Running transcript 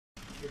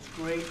It's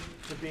great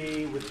to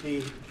be with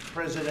the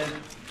President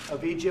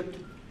of Egypt,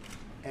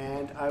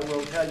 and I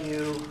will tell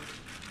you,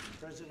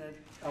 President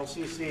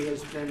el-Sisi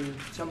has been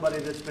somebody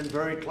that's been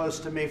very close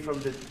to me from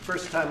the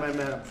first time I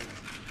met him.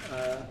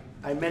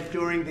 I met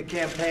during the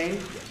campaign,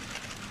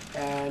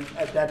 and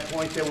at that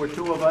point there were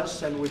two of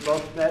us, and we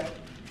both met,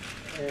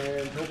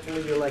 and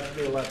hopefully you like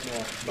me a lot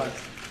more.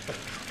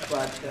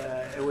 But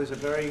it was a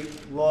very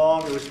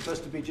long, it was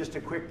supposed to be just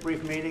a quick,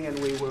 brief meeting, and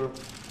we were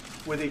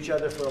with each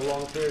other for a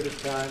long period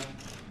of time.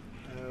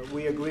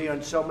 We agree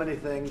on so many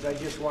things. I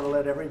just want to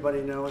let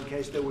everybody know, in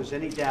case there was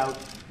any doubt,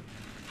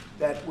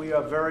 that we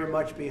are very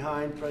much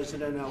behind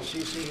President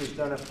el-Sisi, who's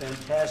done a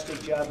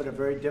fantastic job in a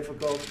very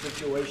difficult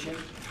situation.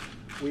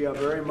 We are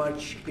very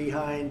much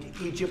behind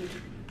Egypt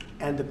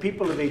and the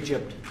people of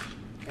Egypt.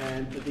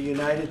 And the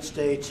United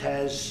States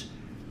has,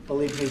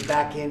 believe me,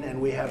 backing, and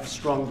we have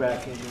strong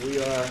backing.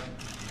 We are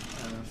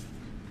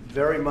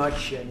very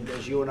much, and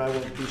as you and I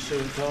will be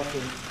soon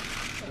talking,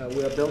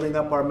 we are building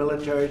up our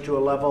military to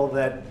a level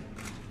that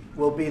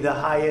will be the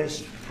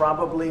highest,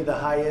 probably the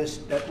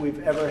highest that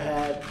we've ever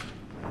had.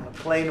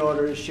 Plane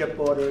orders, ship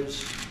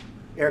orders,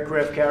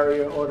 aircraft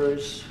carrier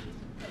orders.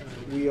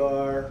 We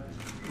are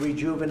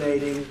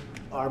rejuvenating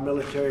our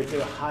military to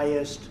the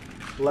highest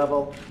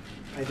level.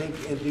 I think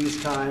in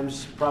these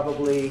times,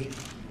 probably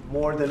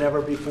more than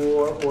ever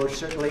before, or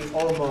certainly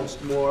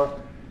almost more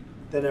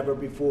than ever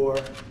before.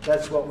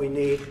 That's what we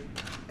need.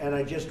 And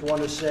I just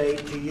want to say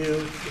to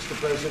you, Mr.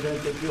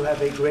 President, that you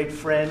have a great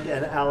friend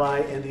and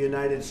ally in the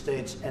United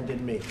States and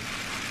in me.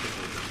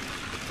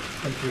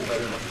 Thank you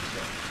very much.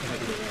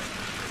 Thank you.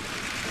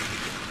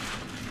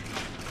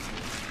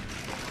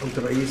 كنت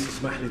رئيس،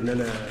 اسمح لي ان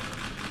انا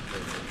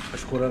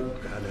اشكرك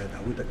على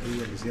دعوتك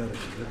ليا لزياره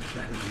الولايات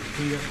المتحده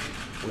الامريكيه،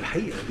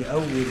 والحقيقه دي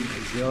اول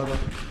زياره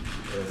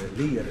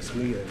ليا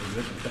رسميه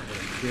للولايات المتحده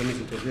الامريكيه منذ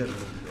تولي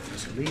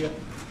المسؤوليه،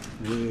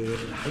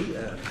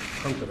 والحقيقه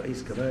كنت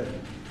رئيس كمان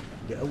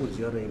دي اول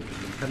زياره يمكن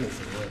من 8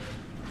 سنوات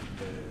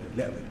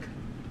لامريكا.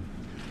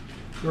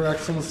 Your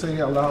Excellency,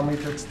 allow me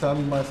to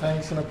extend my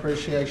thanks and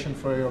appreciation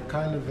for your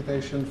kind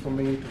invitation for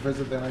me to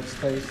visit the United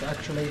States.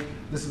 Actually,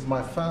 this is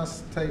my first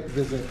state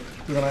visit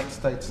to the United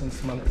States since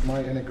my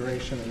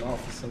inauguration in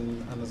office,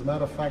 and as a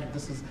matter of fact,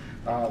 this is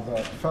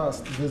the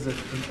first visit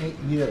in 8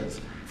 years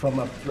from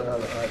an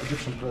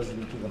Egyptian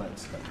president to the United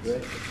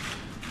States.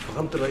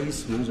 فخامة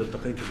الرئيس، منذ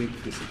التقيت بك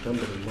في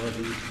سبتمبر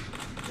الماضي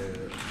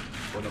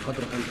ولقد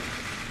رأيت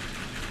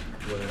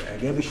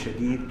وإعجابي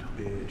الشديد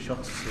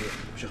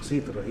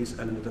بشخصية الرئيس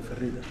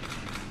المتفردة،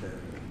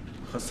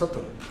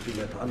 خاصة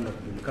فيما يتعلق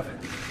بمكافحة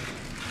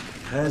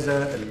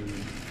هذا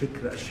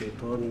الفكر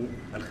الشيطاني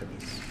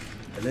الخبيث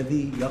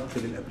الذي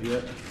يقتل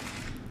الأبرياء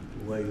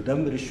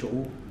ويدمر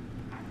الشعوب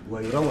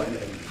ويروع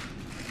الأمين.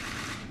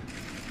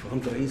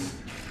 فخامة الرئيس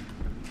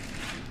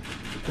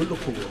بكل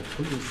قوة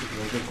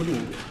وبكل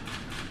وضوح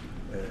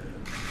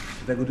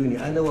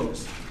تجدني أنا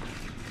ومصر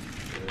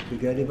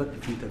بجانبك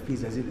في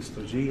تنفيذ هذه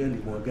الاستراتيجية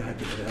لمواجهة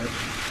الإرهاب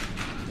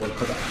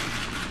والقضاء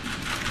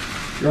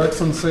عليه. Your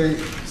Excellency,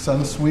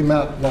 since we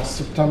met last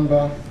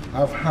September,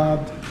 I've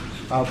had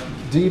a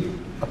deep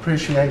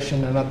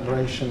appreciation and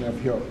admiration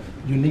of your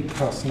unique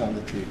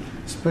personality,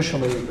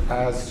 especially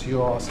as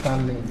you are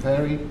standing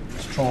very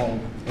strong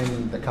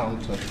in the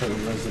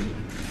counter-terrorism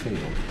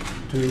field,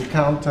 to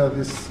counter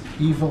this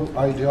evil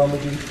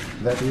ideology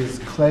that is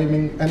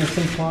claiming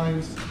innocent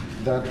lives,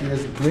 that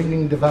is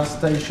bringing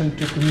devastation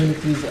to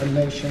communities and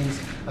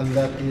nations, and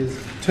that is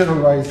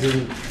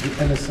terrorizing the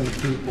innocent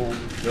people.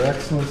 Your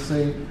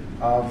Excellency,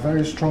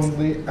 very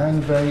strongly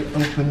and very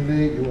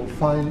openly, you will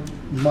find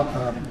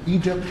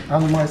Egypt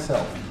and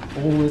myself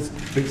always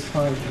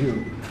beside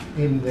you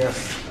in this,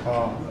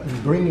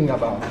 in bringing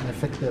about an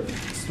effective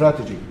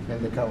strategy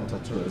in the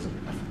counter-terrorism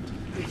effort.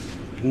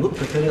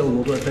 النقطة الثانية أو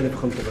الموضوع الثاني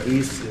فخامة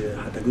الرئيس،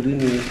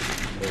 هتجدني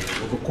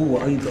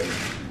وبقوة أيضا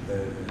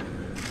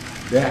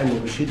داعم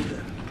وبشدة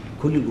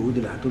كل الجهود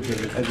اللي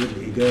هتبذل من أجل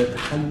إيجاد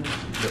حل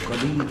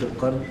لقضية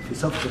القرن في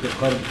صفقة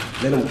القرن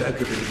اللي أنا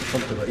متأكد إن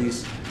فخامة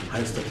الرئيس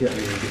هيستطيع أن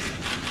ينجزها.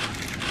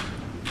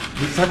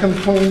 The second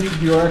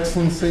point, Your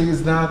Excellency,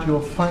 is that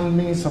you'll find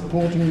me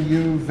supporting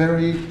you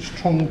very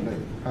strongly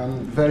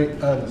and very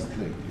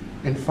earnestly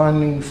in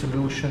finding a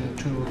solution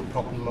to the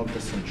problem of the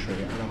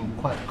century, and I'm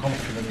quite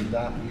confident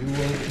that you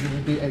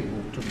will be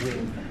able to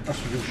bring a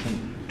solution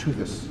to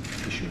this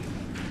issue.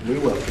 We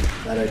will.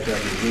 That I tell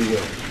you, we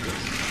will.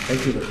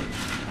 Thank you very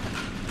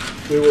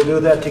much. We will do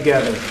that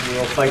together. We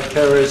will fight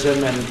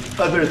terrorism and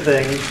other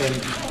things, and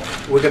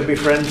we're going to be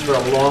friends for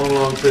a long,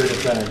 long period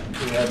of time.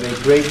 We have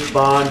a great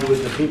bond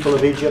with the people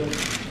of Egypt,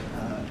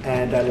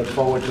 and I look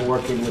forward to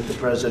working with the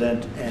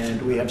President,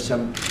 and we have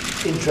some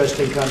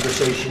interesting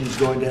conversations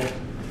going to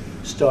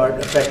start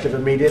effective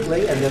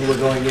immediately, and then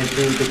we're going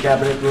into the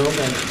cabinet room,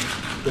 and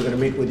we're going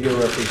to meet with your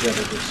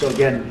representatives. So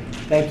again,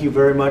 thank you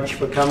very much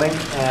for coming,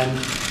 and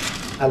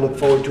I look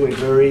forward to a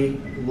very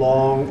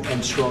long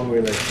and strong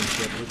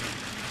relationship.